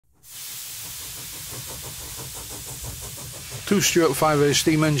Two Stuart 5A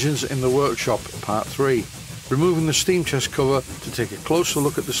steam engines in the workshop, part 3. Removing the steam chest cover to take a closer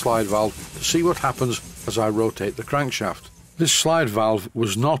look at the slide valve to see what happens as I rotate the crankshaft. This slide valve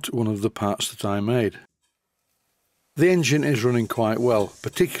was not one of the parts that I made. The engine is running quite well,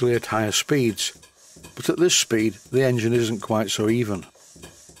 particularly at higher speeds, but at this speed the engine isn't quite so even.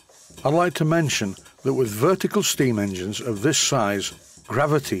 I'd like to mention that with vertical steam engines of this size,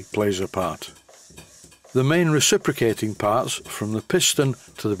 gravity plays a part. The main reciprocating parts, from the piston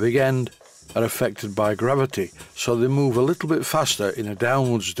to the big end, are affected by gravity, so they move a little bit faster in a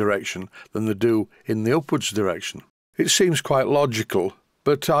downwards direction than they do in the upwards direction. It seems quite logical,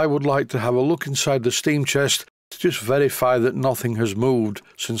 but I would like to have a look inside the steam chest to just verify that nothing has moved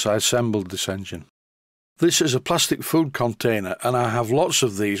since I assembled this engine. This is a plastic food container, and I have lots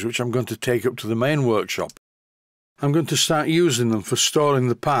of these which I'm going to take up to the main workshop. I'm going to start using them for storing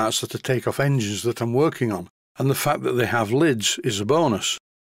the parts that I take off engines that I'm working on, and the fact that they have lids is a bonus.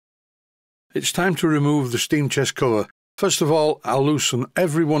 It's time to remove the steam chest cover. First of all, I'll loosen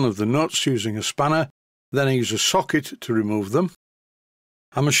every one of the nuts using a spanner, then I use a socket to remove them.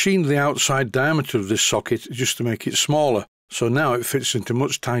 I machined the outside diameter of this socket just to make it smaller, so now it fits into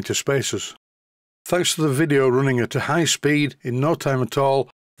much tighter spaces. Thanks to the video running at a high speed, in no time at all,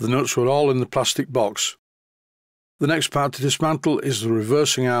 the nuts were all in the plastic box. The next part to dismantle is the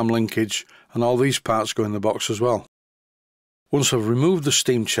reversing arm linkage, and all these parts go in the box as well. Once I've removed the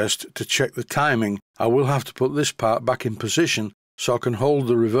steam chest to check the timing, I will have to put this part back in position so I can hold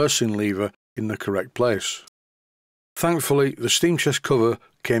the reversing lever in the correct place. Thankfully, the steam chest cover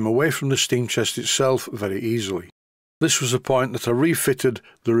came away from the steam chest itself very easily. This was the point that I refitted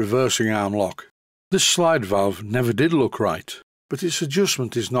the reversing arm lock. This slide valve never did look right, but its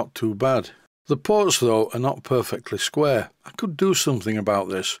adjustment is not too bad. The ports, though, are not perfectly square. I could do something about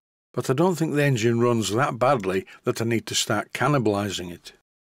this, but I don't think the engine runs that badly that I need to start cannibalizing it.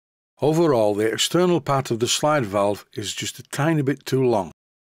 Overall, the external part of the slide valve is just a tiny bit too long.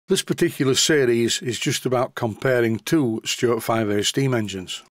 This particular series is just about comparing two Stuart 5A steam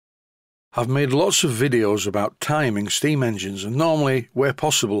engines. I've made lots of videos about timing steam engines, and normally, where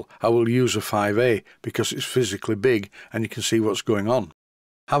possible, I will use a 5A because it's physically big and you can see what's going on.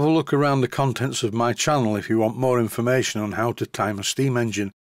 Have a look around the contents of my channel if you want more information on how to time a steam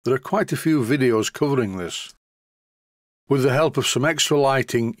engine. There are quite a few videos covering this. With the help of some extra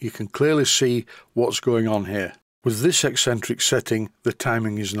lighting, you can clearly see what's going on here. With this eccentric setting, the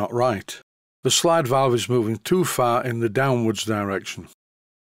timing is not right. The slide valve is moving too far in the downwards direction.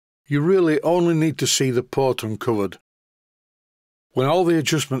 You really only need to see the port uncovered. When all the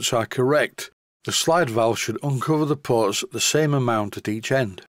adjustments are correct, the slide valve should uncover the ports the same amount at each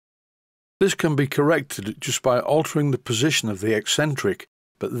end. This can be corrected just by altering the position of the eccentric,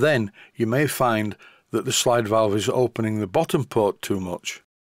 but then you may find that the slide valve is opening the bottom port too much.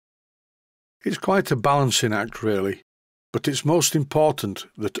 It's quite a balancing act really, but it's most important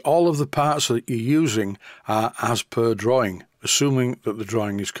that all of the parts that you're using are as per drawing, assuming that the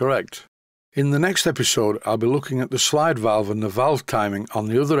drawing is correct. In the next episode, I'll be looking at the slide valve and the valve timing on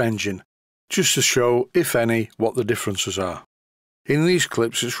the other engine, just to show, if any, what the differences are. In these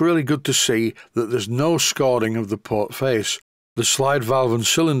clips, it's really good to see that there's no scoring of the port face. The slide valve and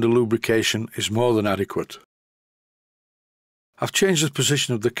cylinder lubrication is more than adequate. I've changed the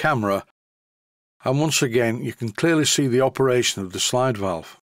position of the camera, and once again you can clearly see the operation of the slide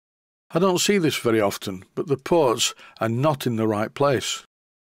valve. I don't see this very often, but the ports are not in the right place.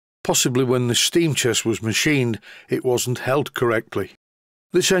 Possibly when the steam chest was machined, it wasn't held correctly.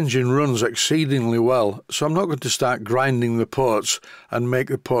 This engine runs exceedingly well, so I'm not going to start grinding the ports and make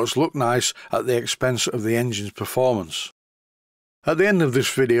the ports look nice at the expense of the engine's performance. At the end of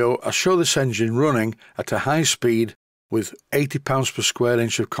this video, I show this engine running at a high speed with 80 pounds per square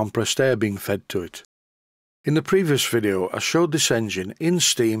inch of compressed air being fed to it. In the previous video, I showed this engine in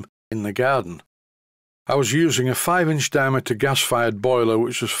steam in the garden. I was using a 5-inch diameter gas-fired boiler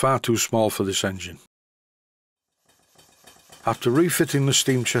which was far too small for this engine. After refitting the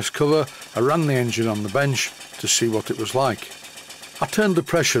steam chest cover, I ran the engine on the bench to see what it was like. I turned the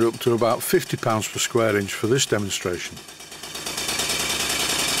pressure up to about 50 pounds per square inch for this demonstration.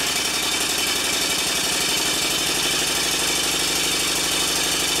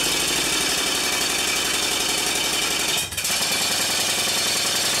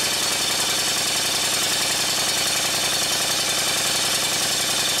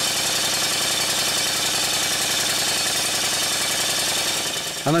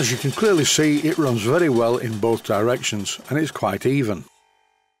 And as you can clearly see, it runs very well in both directions and it's quite even.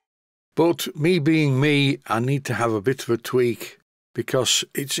 But me being me, I need to have a bit of a tweak. because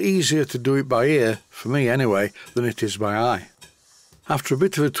it's easier to do it by ear, for me anyway, than it is by eye. After a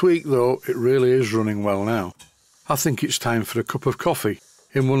bit of a tweak though, it really is running well now. I think it's time for a cup of coffee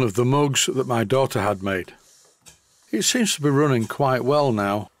in one of the mugs that my daughter had made. It seems to be running quite well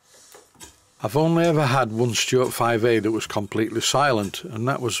now. I've only ever had one Stuart 5A that was completely silent, and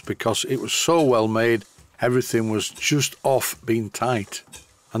that was because it was so well made, everything was just off being tight.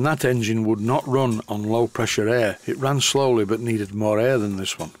 And that engine would not run on low pressure air. It ran slowly but needed more air than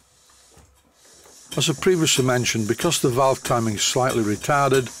this one. As I previously mentioned, because the valve timing is slightly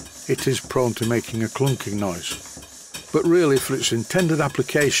retarded, it is prone to making a clunking noise. But really, for its intended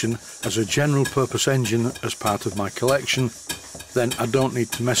application as a general purpose engine as part of my collection, then I don't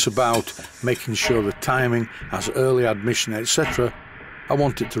need to mess about making sure the timing has early admission, etc. I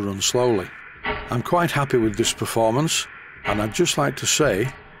want it to run slowly. I'm quite happy with this performance, and I'd just like to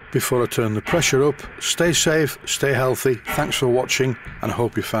say, before I turn the pressure up, stay safe, stay healthy, thanks for watching, and I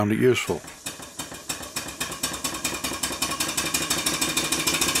hope you found it useful.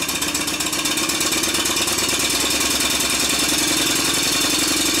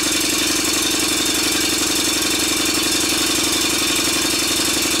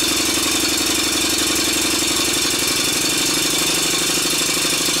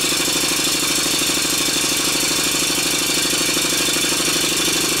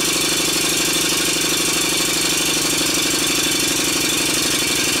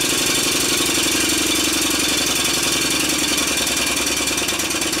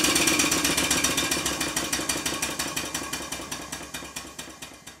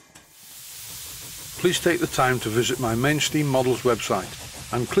 Please take the time to visit my Mainsteam Models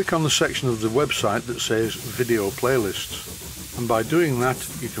website and click on the section of the website that says Video Playlists. And by doing that,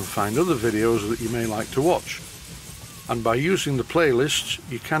 you can find other videos that you may like to watch. And by using the playlists,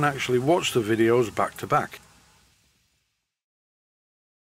 you can actually watch the videos back to back.